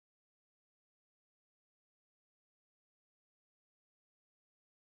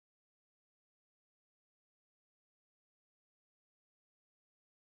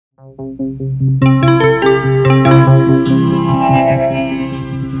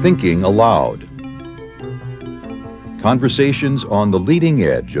Thinking Aloud. Conversations on the leading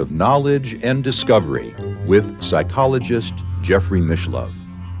edge of knowledge and discovery with psychologist Jeffrey Mishlove.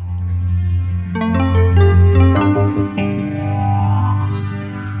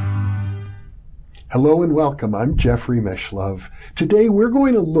 Hello and welcome. I'm Jeffrey Mishlove. Today we're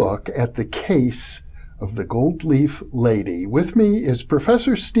going to look at the case of the gold leaf lady. With me is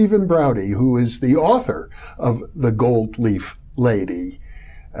Professor Stephen Braude, who is the author of The Gold Leaf Lady,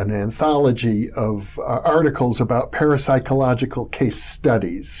 an anthology of articles about parapsychological case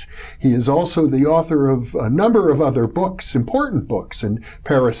studies. He is also the author of a number of other books, important books in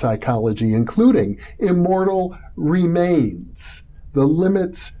parapsychology, including Immortal Remains, The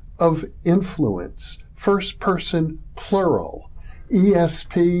Limits of Influence, First Person Plural,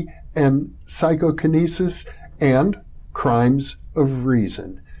 ESP and Psychokinesis, and Crimes of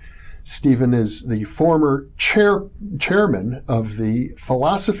Reason. Stephen is the former chairman of the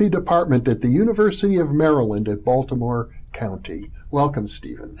philosophy department at the University of Maryland at Baltimore County. Welcome,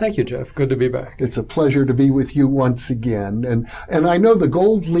 Stephen. Thank you, Jeff. Good to be back. It's a pleasure to be with you once again. And I know the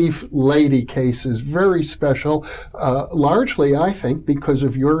Gold Leaf Lady case is very special, largely, I think, because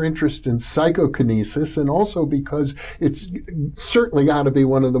of your interest in psychokinesis, and also because it's certainly got to be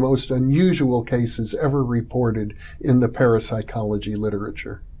one of the most unusual cases ever reported in the parapsychology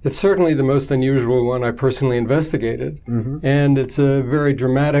literature. It's certainly the most unusual one I personally investigated, and it's a very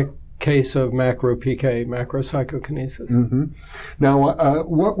dramatic case of macro-PK, macro-psychokinesis. Now,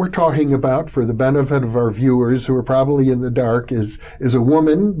 what we're talking about, for the benefit of our viewers who are probably in the dark, is a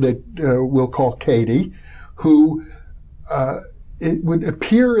woman that we'll call Katie, who it would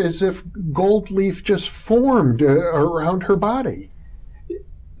appear as if gold leaf just formed around her body.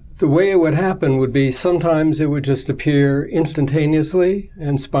 The way it would happen would be sometimes it would just appear instantaneously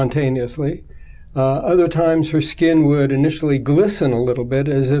and spontaneously. Other times her skin would initially glisten a little bit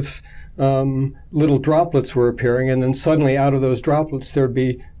as if little droplets were appearing, and then suddenly out of those droplets there would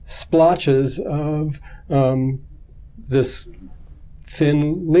be splotches of this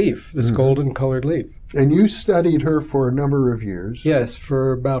thin leaf, this golden colored leaf. And you studied her for a number of years. Yes,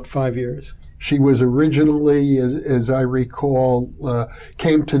 for about 5 years. She was originally, as I recall,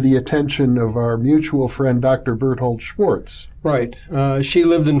 came to the attention of our mutual friend, Dr. Berthold Schwartz. Right. She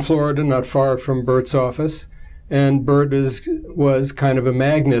lived in Florida, not far from Bert's office, and Bert was kind of a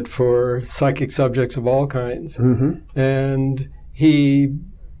magnet for psychic subjects of all kinds. And he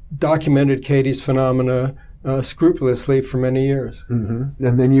documented Katie's phenomena scrupulously for many years. And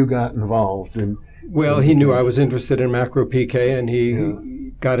then you got involved in... Well, he knew I was interested in macro-PK, and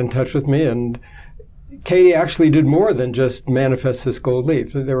he got in touch with me, and Katie actually did more than just manifest this gold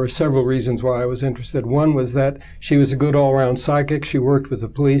leaf. There were several reasons why I was interested. One was that she was a good all-around psychic. She worked with the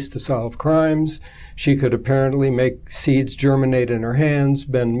police to solve crimes. She could apparently make seeds germinate in her hands,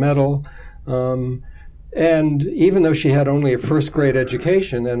 bend metal. And even though she had only a first-grade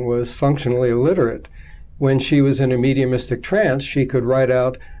education and was functionally illiterate, when she was in a mediumistic trance, she could write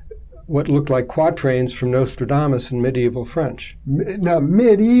out what looked like quatrains from Nostradamus in medieval French. Now,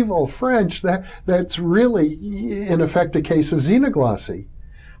 medieval French, that's really, in effect, a case of xenoglossy.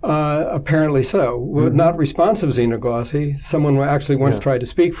 Apparently so. Not responsive xenoglossy. Someone actually once tried to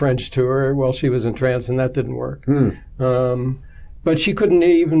speak French to her while she was in trance, and that didn't work. But she couldn't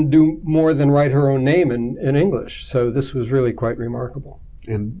even do more than write her own name in English, so this was really quite remarkable.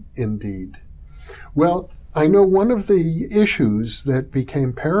 Indeed. Well, I know one of the issues that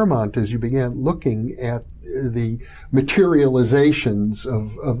became paramount as you began looking at the materializations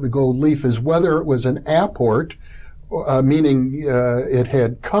of the gold leaf is whether it was an apport, meaning it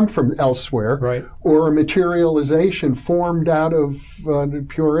had come from elsewhere, or a materialization formed out of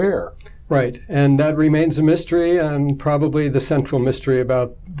pure air. Right, and that remains a mystery, and probably the central mystery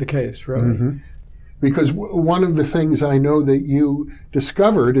about the case, really. Because one of the things I know that you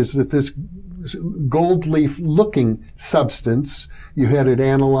discovered is that this gold leaf looking substance, you had it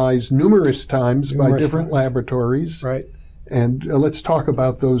analyzed numerous times by different laboratories. Right. And let's talk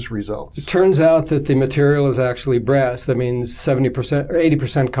about those results. It turns out that the material is actually brass. That means 70% or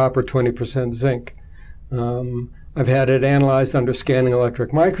 80% copper, 20% zinc. I've had it analyzed under scanning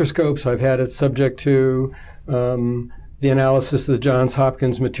electric microscopes. I've had it subject to the analysis of the Johns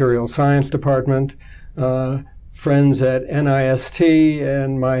Hopkins Material Science Department. Friends at NIST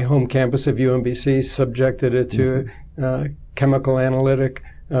and my home campus of UMBC subjected it to chemical analytic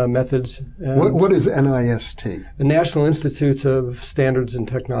methods. What is NIST? The National Institutes of Standards and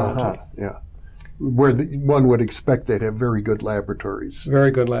Technology. Yeah. Where one would expect they'd have very good laboratories.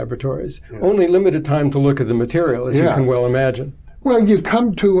 Very good laboratories. Yeah. Only limited time to look at the material, as you can well imagine. Well, you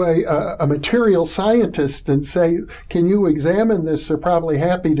come to a material scientist and say, can you examine this? They're probably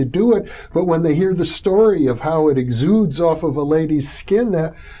happy to do it. But when they hear the story of how it exudes off of a lady's skin,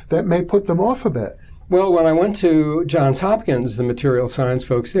 that may put them off a bit. Well, when I went to Johns Hopkins, the material science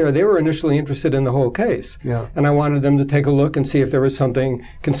folks there, they were initially interested in the whole case. Yeah. And I wanted them to take a look and see if there was something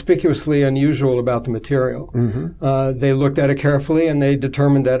conspicuously unusual about the material. Mm-hmm. They looked at it carefully, and they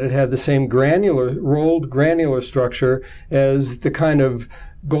determined that it had the same rolled granular structure as the kind of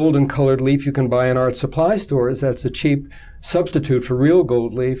golden-colored leaf you can buy in art supply stores. That's a cheap substitute for real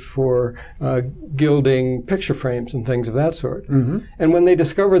gold leaf for gilding picture frames and things of that sort. Mm-hmm. And when they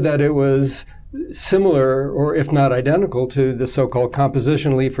discovered that it was similar, or if not identical, to the so-called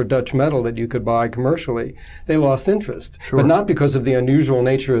composition leaf or Dutch metal that you could buy commercially, they lost interest. Sure. But not because of the unusual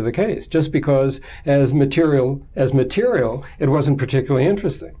nature of the case, just because as material, it wasn't particularly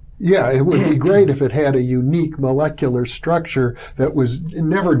interesting. Yeah, it would be great if it had a unique molecular structure that was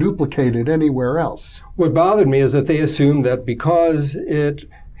never duplicated anywhere else. What bothered me is that they assumed that because it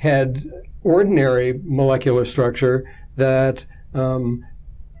had ordinary molecular structure, that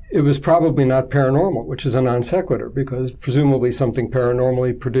it was probably not paranormal, which is a non sequitur, because presumably something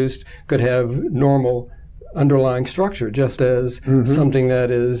paranormally produced could have normal underlying structure, just as something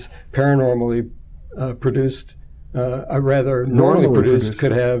that is paranormally produced, normally produced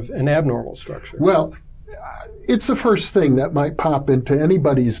could have an abnormal structure. Well, it's the first thing that might pop into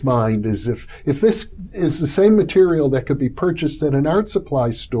anybody's mind is if this is the same material that could be purchased at an art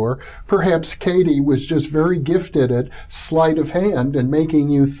supply store, perhaps Katie was just very gifted at sleight of hand and making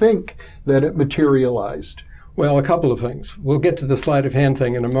you think that it materialized. Well, a couple of things. We'll get to the sleight of hand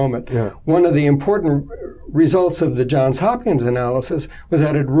thing in a moment. Yeah. One of the important results of the Johns Hopkins analysis was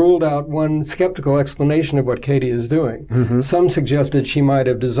that it ruled out one skeptical explanation of what Katie is doing. Mm-hmm. Some suggested she might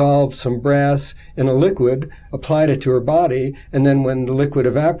have dissolved some brass in a liquid, applied it to her body, and then when the liquid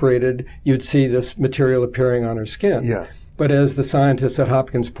evaporated, you'd see this material appearing on her skin. Yeah. But as the scientists at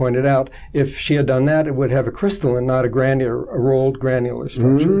Hopkins pointed out, if she had done that, it would have a crystalline, not a rolled granular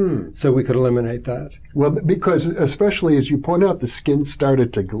structure. So we could eliminate that. Well, because especially as you point out, the skin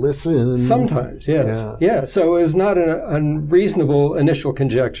started to glisten. Sometimes, yes. Yeah, so it was not an unreasonable initial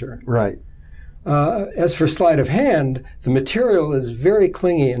conjecture. Right. As for sleight of hand, the material is very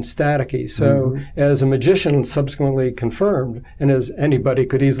clingy and staticky. So as a magician subsequently confirmed, and as anybody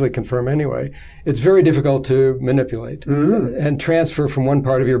could easily confirm anyway, it's very difficult to manipulate and transfer from one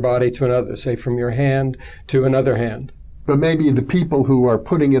part of your body to another, say from your hand to another hand. But maybe the people who are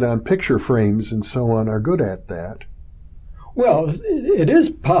putting it on picture frames and so on are good at that. Well, it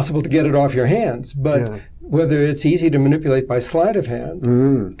is possible to get it off your hands, but whether it's easy to manipulate by sleight of hand,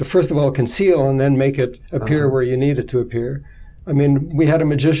 to first of all conceal and then make it appear where you need it to appear. I mean, we had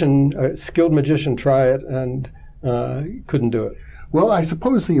a skilled magician try it and couldn't do it. Well, I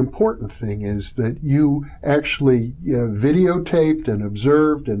suppose the important thing is that you actually videotaped and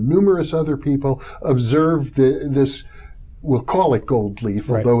observed, and numerous other people observed this, we'll call it gold leaf,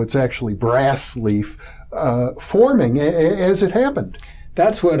 although it's actually brass leaf, forming as it happened.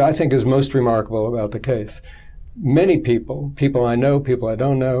 That's what I think is most remarkable about the case. Many people I know, people I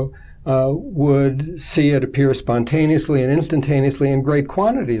don't know, would see it appear spontaneously and instantaneously in great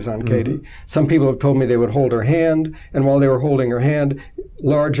quantities on Katie. Some people have told me they would hold her hand, and while they were holding her hand,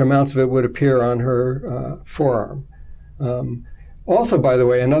 large amounts of it would appear on her forearm. Also, by the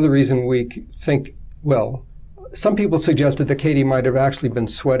way, another reason we think, well, some people suggested that Katie might have actually been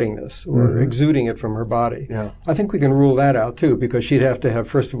sweating this or exuding it from her body. Yeah. I think we can rule that out too, because she'd have to have,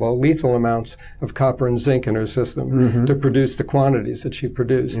 first of all, lethal amounts of copper and zinc in her system to produce the quantities that she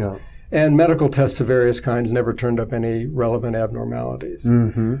produced. Yeah. And medical tests of various kinds never turned up any relevant abnormalities.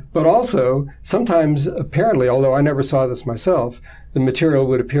 But also, sometimes, apparently, although I never saw this myself, the material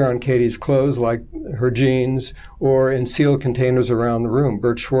would appear on Katie's clothes, like her jeans, or in sealed containers around the room.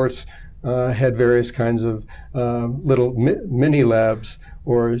 Bert Schwartz had various kinds of little mini labs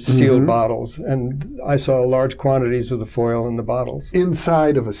or sealed bottles, and I saw large quantities of the foil in the bottles.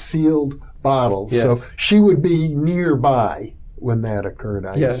 Inside of a sealed bottle. Yes. So she would be nearby when that occurred,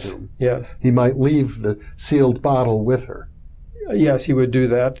 I assume. Yes. He might leave the sealed bottle with her. Yes, he would do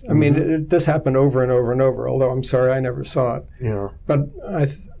that. I mean, this happened over and over and over, although I'm sorry I never saw it. Yeah. But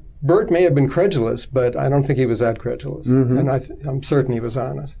Bert may have been credulous, but I don't think he was that credulous. And I'm certain he was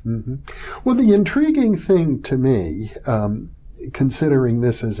honest. Well, the intriguing thing to me, considering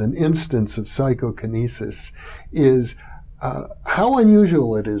this as an instance of psychokinesis, is how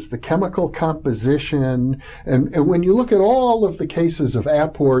unusual it is, the chemical composition. And when you look at all of the cases of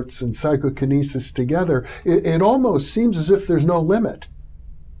apports and psychokinesis together, it almost seems as if there's no limit.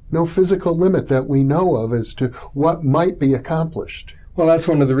 no physical limit that we know of as to what might be accomplished. Well, that's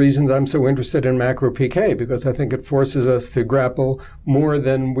one of the reasons I'm so interested in macro PK, because I think it forces us to grapple more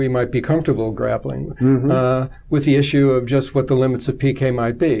than we might be comfortable grappling with the issue of just what the limits of PK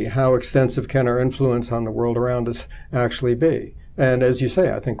might be. How extensive can our influence on the world around us actually be? And as you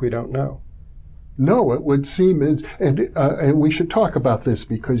say, I think we don't know. No, it would seem, and we should talk about this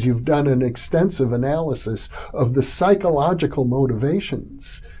because you've done an extensive analysis of the psychological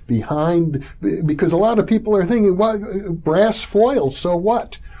motivations behind, because a lot of people are thinking, well, brass foils, so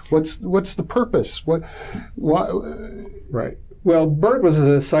what? What's the purpose? What? Right. Well, Bert was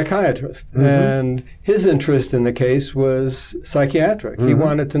a psychiatrist, and his interest in the case was psychiatric. He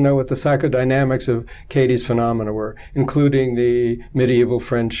wanted to know what the psychodynamics of Katie's phenomena were, including the medieval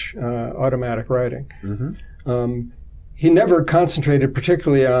French automatic writing. He never concentrated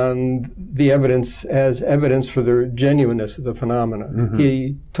particularly on the evidence as evidence for the genuineness of the phenomena.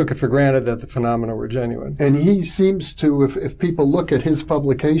 He took it for granted that the phenomena were genuine. And he seems to, if people look at his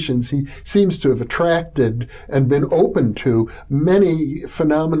publications, he seems to have attracted and been open to many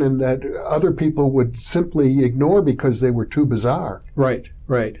phenomena that other people would simply ignore because they were too bizarre. Right,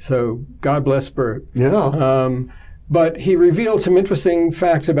 right. So God bless Bert. Yeah. But he revealed some interesting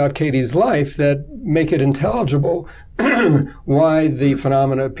facts about Katie's life that make it intelligible why the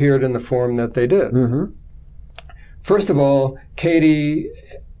phenomena appeared in the form that they did. First of all, Katie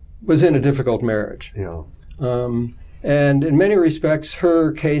was in a difficult marriage. Yeah. And in many respects,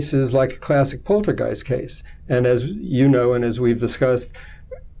 her case is like a classic poltergeist case. And as you know, and as we've discussed,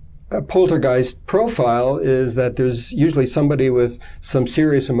 a poltergeist profile is that there's usually somebody with some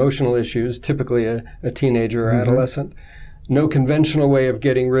serious emotional issues, typically a teenager or adolescent, no conventional way of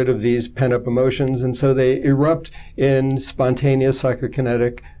getting rid of these pent-up emotions, and so they erupt in spontaneous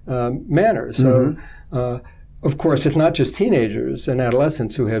psychokinetic manners. So, of course, it's not just teenagers and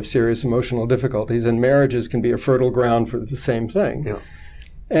adolescents who have serious emotional difficulties, and marriages can be a fertile ground for the same thing. Yeah.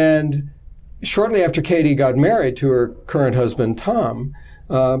 And shortly after Katie got married to her current husband, Tom,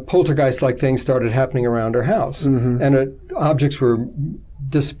 poltergeist-like things started happening around her house. And objects were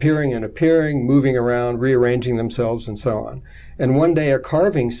disappearing and appearing, moving around, rearranging themselves, and so on. And one day a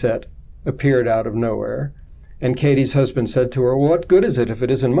carving set appeared out of nowhere, and Katie's husband said to her, well, what good is it if it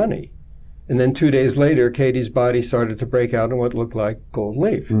isn't money? And then 2 days later, Katie's body started to break out in what looked like gold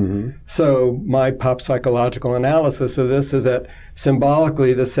leaf. So my pop psychological analysis of this is that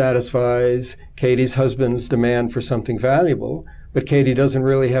symbolically this satisfies Katie's husband's demand for something valuable, but Katie doesn't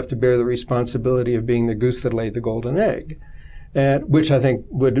really have to bear the responsibility of being the goose that laid the golden egg, which I think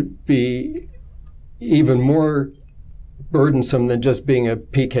would be even more burdensome than just being a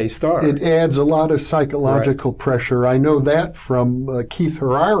PK star. It adds a lot of psychological pressure. I know that from Keith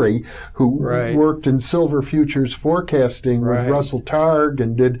Harari, who worked in silver futures forecasting with Russell Targ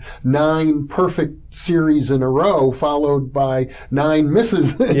and did 9 perfect series in a row, followed by 9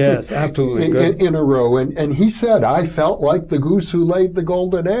 misses yes, absolutely. in a row. And he said, I felt like the goose who laid the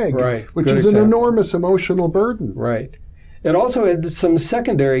golden egg, which is an enormous emotional burden. Right. It also had some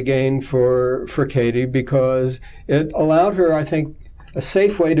secondary gain for Katie because it allowed her, I think, a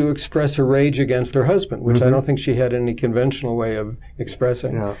safe way to express her rage against her husband, which I don't think she had any conventional way of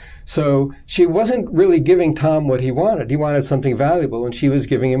expressing. Yeah. So she wasn't really giving Tom what he wanted. He wanted something valuable, and she was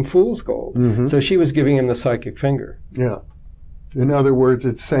giving him fool's gold. So she was giving him the psychic finger. Yeah. In other words,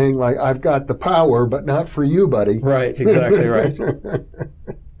 it's saying, like, I've got the power, but not for you, buddy. Right, exactly right.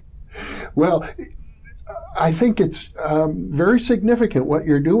 Well, I think it's very significant what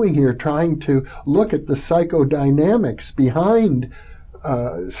you're doing here, trying to look at the psychodynamics behind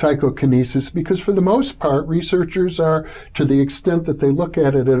psychokinesis, because for the most part, researchers are, to the extent that they look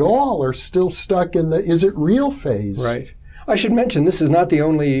at it at all, are still stuck in the is it real phase. Right. I should mention this is not the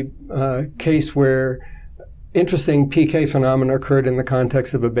only case where interesting PK phenomena occurred in the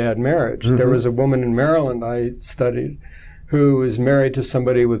context of a bad marriage. There was a woman in Maryland I studied who was married to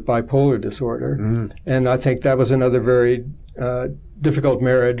somebody with bipolar disorder. And I think that was another very difficult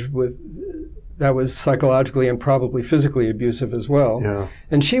marriage that was psychologically and probably physically abusive as well. Yeah.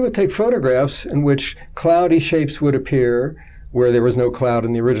 And she would take photographs in which cloudy shapes would appear where there was no cloud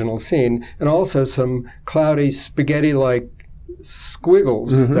in the original scene, and also some cloudy spaghetti-like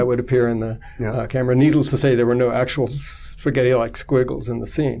squiggles that would appear in the camera. Needless to say, there were no actual spaghetti-like squiggles in the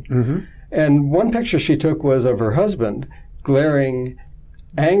scene. And one picture she took was of her husband glaring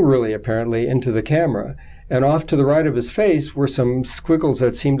angrily, apparently, into the camera. And off to the right of his face were some squiggles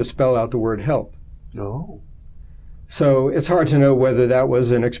that seemed to spell out the word help. Oh. So it's hard to know whether that was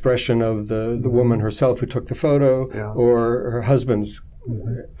an expression of the woman herself who took the photo or her husband's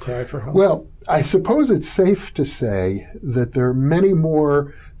cry for help. Well, I suppose it's safe to say that there are many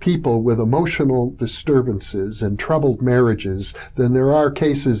more people with emotional disturbances and troubled marriages than there are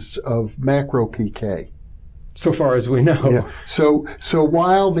cases of macro PK. So far as we know. Yeah. So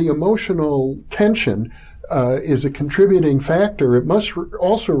while the emotional tension is a contributing factor, it must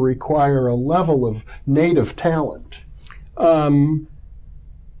also require a level of native talent.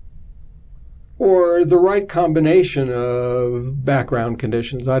 Or the right combination of background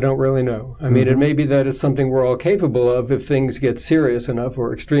conditions. I don't really know. I mean, it may be that it's something we're all capable of if things get serious enough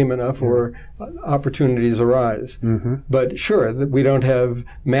or extreme enough or opportunities arise. But sure, we don't have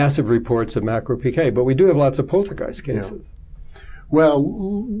massive reports of macro PK, but we do have lots of poltergeist cases. Well,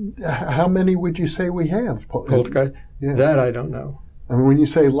 how many would you say we have? Poltergeist? That I don't know. I mean, when you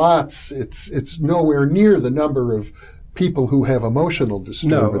say lots, it's nowhere near the number of people who have emotional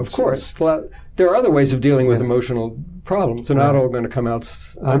disturbances. No, of course. There are other ways of dealing with emotional problems. They're not all going to come out.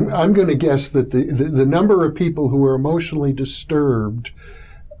 I'm going to guess that the number of people who are emotionally disturbed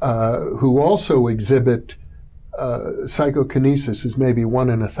who also exhibit psychokinesis is maybe 1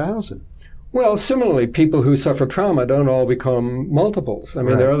 in 1,000. Well, similarly, people who suffer trauma don't all become multiples. I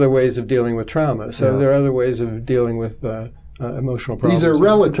mean, there are other ways of dealing with trauma. So there are other ways of dealing with emotional problems. These are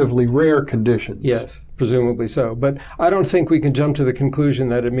relatively rare conditions. Yes, presumably so. But I don't think we can jump to the conclusion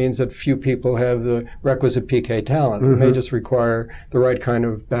that it means that few people have the requisite PK talent. It may just require the right kind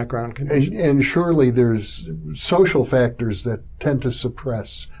of background conditions. And surely there's social factors that tend to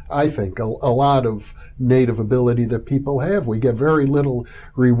suppress, I think, a lot of native ability that people have. We get very little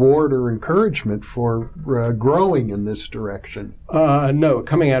reward or encouragement for growing in this direction. No,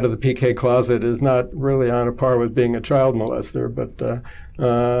 coming out of the PK closet is not really on a par with being a child molester, but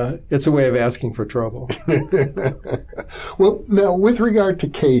it's a way of asking for trouble. Well, now, with regard to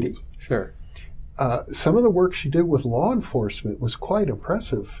Katie, sure, some of the work she did with law enforcement was quite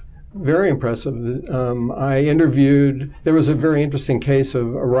impressive. Very impressive. I interviewed, there was a very interesting case of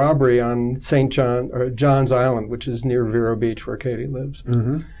a robbery on John's Island, which is near Vero Beach where Katie lives.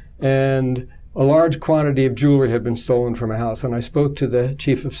 And a large quantity of jewelry had been stolen from a house, and I spoke to the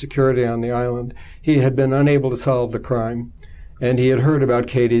chief of security on the island. He had been unable to solve the crime, and he had heard about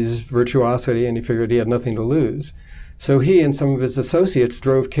Katie's virtuosity, and he figured he had nothing to lose. So he and some of his associates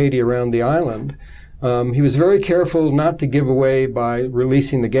drove Katie around the island. He was very careful not to give away by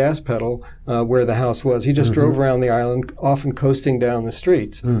releasing the gas pedal where the house was. He just drove around the island, often coasting down the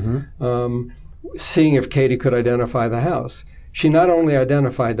streets, seeing if Katie could identify the house. She not only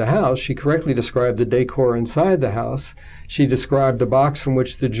identified the house, she correctly described the decor inside the house. She described the box from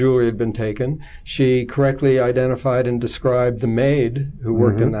which the jewelry had been taken. She correctly identified and described the maid who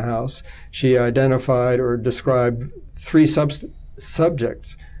worked in the house. She identified or described 3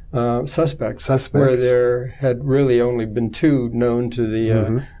 suspects, where there had really only been 2 known to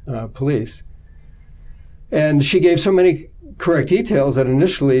the police. And she gave so many correct details that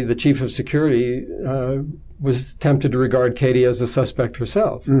initially the chief of security was tempted to regard Katie as a suspect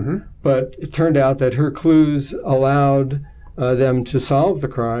herself. But it turned out that her clues allowed them to solve the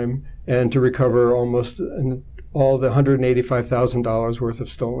crime and to recover almost all the $185,000 worth of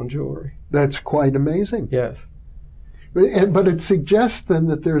stolen jewelry. That's quite amazing. Yes. But it suggests then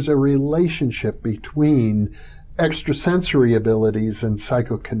that there's a relationship between extrasensory abilities and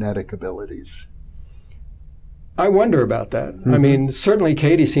psychokinetic abilities. I wonder about that. I mean, certainly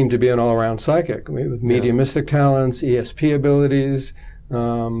Katie seemed to be an all-around psychic with mediumistic talents, ESP abilities,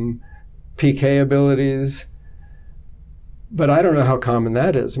 PK abilities. But I don't know how common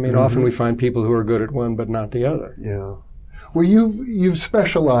that is. I mean, often we find people who are good at one but not the other. Yeah. Well, you've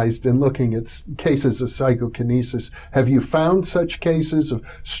specialized in looking at cases of psychokinesis. Have you found such cases of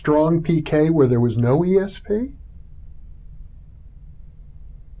strong PK where there was no ESP?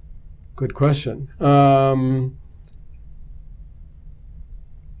 Good question.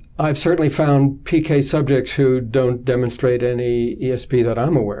 I've certainly found PK subjects who don't demonstrate any ESP that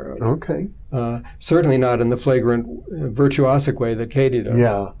I'm aware of. Okay. Certainly not in the flagrant, virtuosic way that Katie does.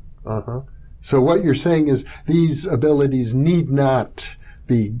 Yeah. So what you're saying is these abilities need not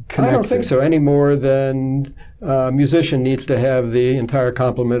be connected. I don't think so, any more than a musician needs to have the entire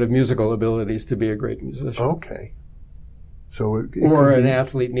complement of musical abilities to be a great musician. Okay. So or an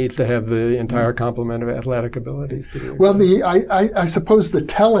athlete needs to have the entire complement of athletic abilities to be a well, I suppose the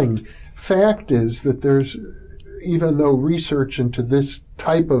telling fact is that there's, even though research into this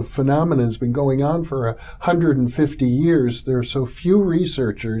type of phenomenon has been going on for 150 years, there are so few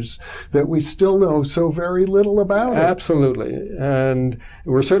researchers that we still know so very little about it. Absolutely. And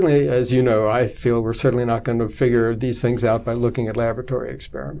we're certainly, as you know, I feel we're certainly not going to figure these things out by looking at laboratory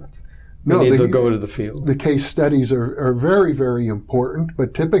experiments. We need to go to the field. The case studies are very, very important,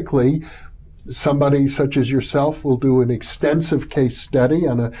 but typically somebody such as yourself will do an extensive case study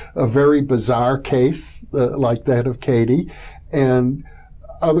on a very bizarre case like that of Katie, and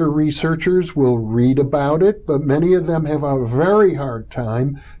other researchers will read about it, but many of them have a very hard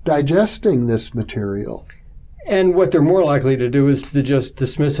time digesting this material. And what they're more likely to do is to just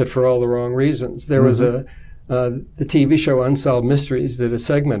dismiss it for all the wrong reasons. There was the TV show Unsolved Mysteries did a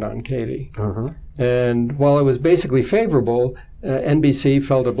segment on Katie. And while it was basically favorable, NBC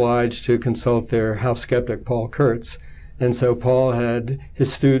felt obliged to consult their house skeptic, Paul Kurtz. And so Paul had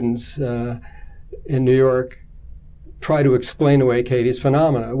his students in New York try to explain away Katie's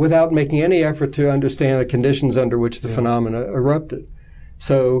phenomena without making any effort to understand the conditions under which the phenomena erupted.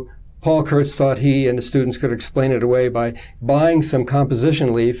 So Paul Kurtz thought he and his students could explain it away by buying some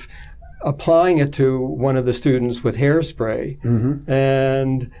composition leaf, applying it to one of the students with hairspray,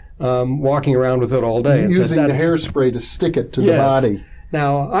 and walking around with it all day. And using the hairspray to stick it to the body.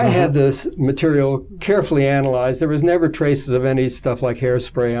 Now, I had this material carefully analyzed. There was never traces of any stuff like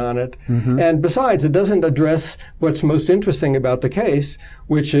hairspray on it. And besides, it doesn't address what's most interesting about the case,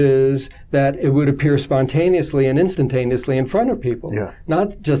 which is that it would appear spontaneously and instantaneously in front of people.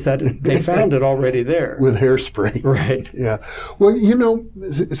 Not just that they found it already there. With hairspray. Right. Yeah. Well, you know,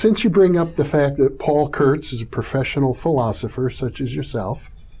 since you bring up the fact that Paul Kurtz is a professional philosopher such as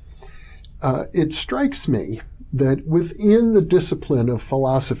yourself, it strikes me that within the discipline of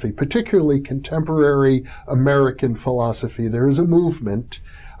philosophy, particularly contemporary American philosophy, there is a movement.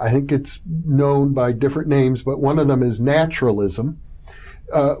 I think it's known by different names, but one of them is naturalism,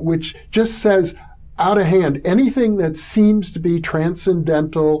 which just says, out of hand, anything that seems to be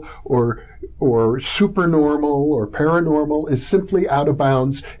transcendental or supernormal or paranormal is simply out of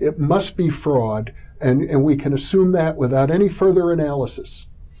bounds. It must be fraud, and we can assume that without any further analysis.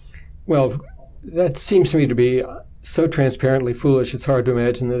 Well, that seems to me to be so transparently foolish, it's hard to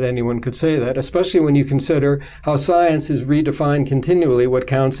imagine that anyone could say that, especially when you consider how science has redefined continually what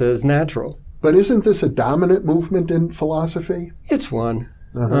counts as natural. But isn't this a dominant movement in philosophy? It's one.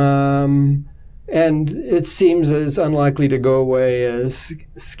 And it seems as unlikely to go away as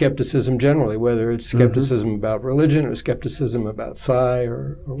skepticism generally, whether it's skepticism about religion or skepticism about psi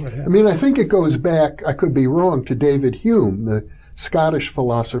or what have you. I mean, I think it goes back, I could be wrong, to David Hume, the Scottish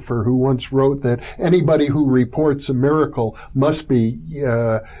philosopher who once wrote that anybody who reports a miracle must be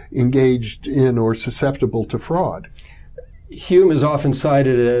engaged in or susceptible to fraud. Hume is often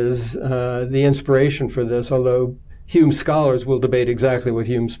cited as the inspiration for this, although Hume scholars will debate exactly what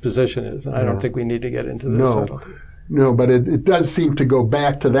Hume's position is. And I don't think we need to get into this subtlety. No, but it does seem to go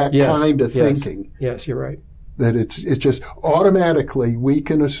back to that kind of thinking. Yes, you're right. That it's just automatically we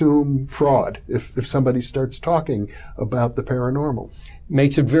can assume fraud if somebody starts talking about the paranormal.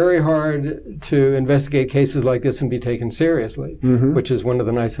 Makes it very hard to investigate cases like this and be taken seriously, which is one of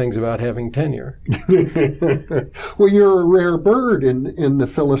the nice things about having tenure. Well, you're a rare bird in the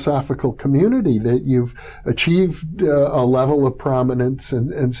philosophical community, that you've achieved a level of prominence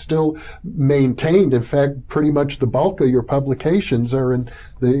and still maintained. In fact, pretty much the bulk of your publications are in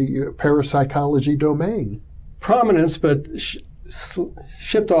the parapsychology domain. Prominence, but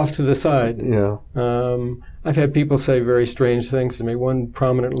shipped off to the side. Yeah. I've had people say very strange things to me. One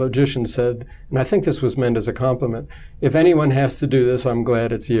prominent logician said, and I think this was meant as a compliment, if anyone has to do this, I'm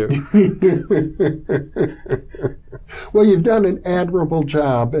glad it's you. Well, you've done an admirable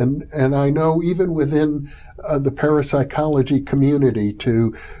job, and I know even within the parapsychology community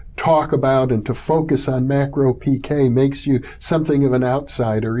to talk about and to focus on macro PK makes you something of an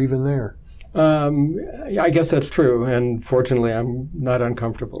outsider even there. I guess that's true, and fortunately, I'm not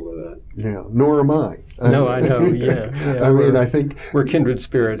uncomfortable with that. Yeah, nor am I. No, I know. Yeah. I mean, I think we're kindred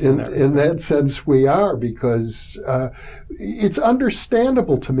spirits in that. In that sense, we are, because it's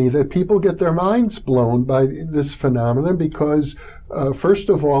understandable to me that people get their minds blown by this phenomenon because, first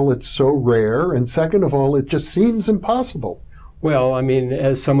of all, it's so rare, and second of all, it just seems impossible. Well, I mean,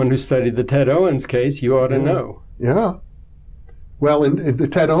 as someone who studied the Ted Owens case, you ought to know. Yeah. Well, in the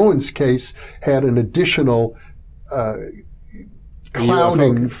Ted Owens case had an additional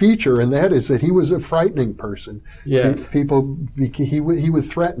clouding feature, and that is that he was a frightening person. Yes. He would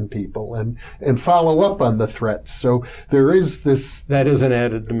threaten people and follow up on the threats. So there is this... That is an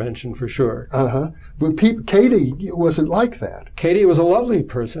added dimension for sure. But Katie wasn't like that. Katie was a lovely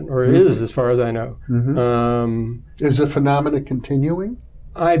person, or is, as far as I know. Is the phenomena continuing?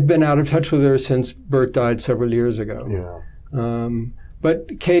 I've been out of touch with her since Bert died several years ago. Yeah.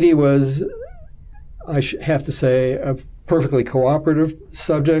 But Katie was, I have to say, a perfectly cooperative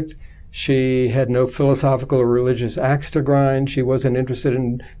subject. She had no philosophical or religious axe to grind. She wasn't interested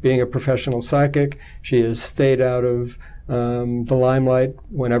in being a professional psychic. She has stayed out of the limelight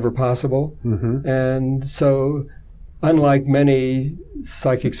whenever possible. And so, unlike many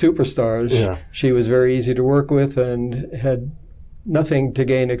psychic superstars, she was very easy to work with and had nothing to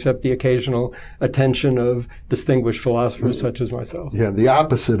gain except the occasional attention of distinguished philosophers such as myself. Yeah, the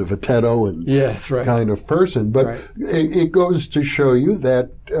opposite of a Ted Owens kind of person. But it goes to show you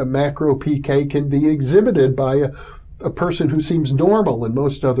that macro PK can be exhibited by a person who seems normal in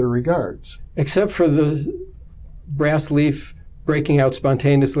most other regards. Except for the brass leaf breaking out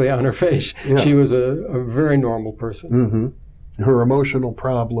spontaneously on her face. She was a very normal person. Her emotional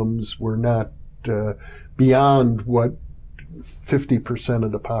problems were not beyond what 50%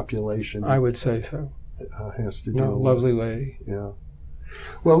 of the population, I would say so, has to deal with. Lovely lady. Yeah.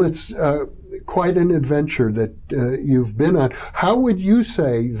 Well, it's quite an adventure that you've been on. How would you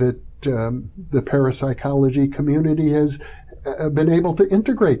say that the parapsychology community has been able to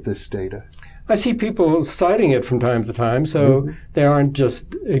integrate this data? I see people citing it from time to time, so they aren't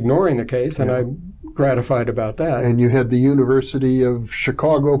just ignoring the case, and I'm gratified about that. And you had the University of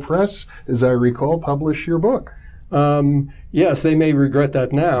Chicago Press, as I recall, publish your book. Yes, they may regret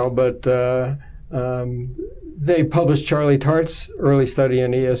that now, but they published Charlie Tart's early study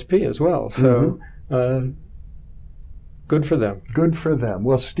in ESP as well, so good for them. Good for them.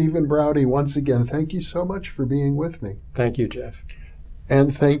 Well, Stephen Braude, once again, thank you so much for being with me. Thank you, Jeff.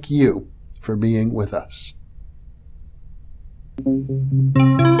 And thank you for being with us.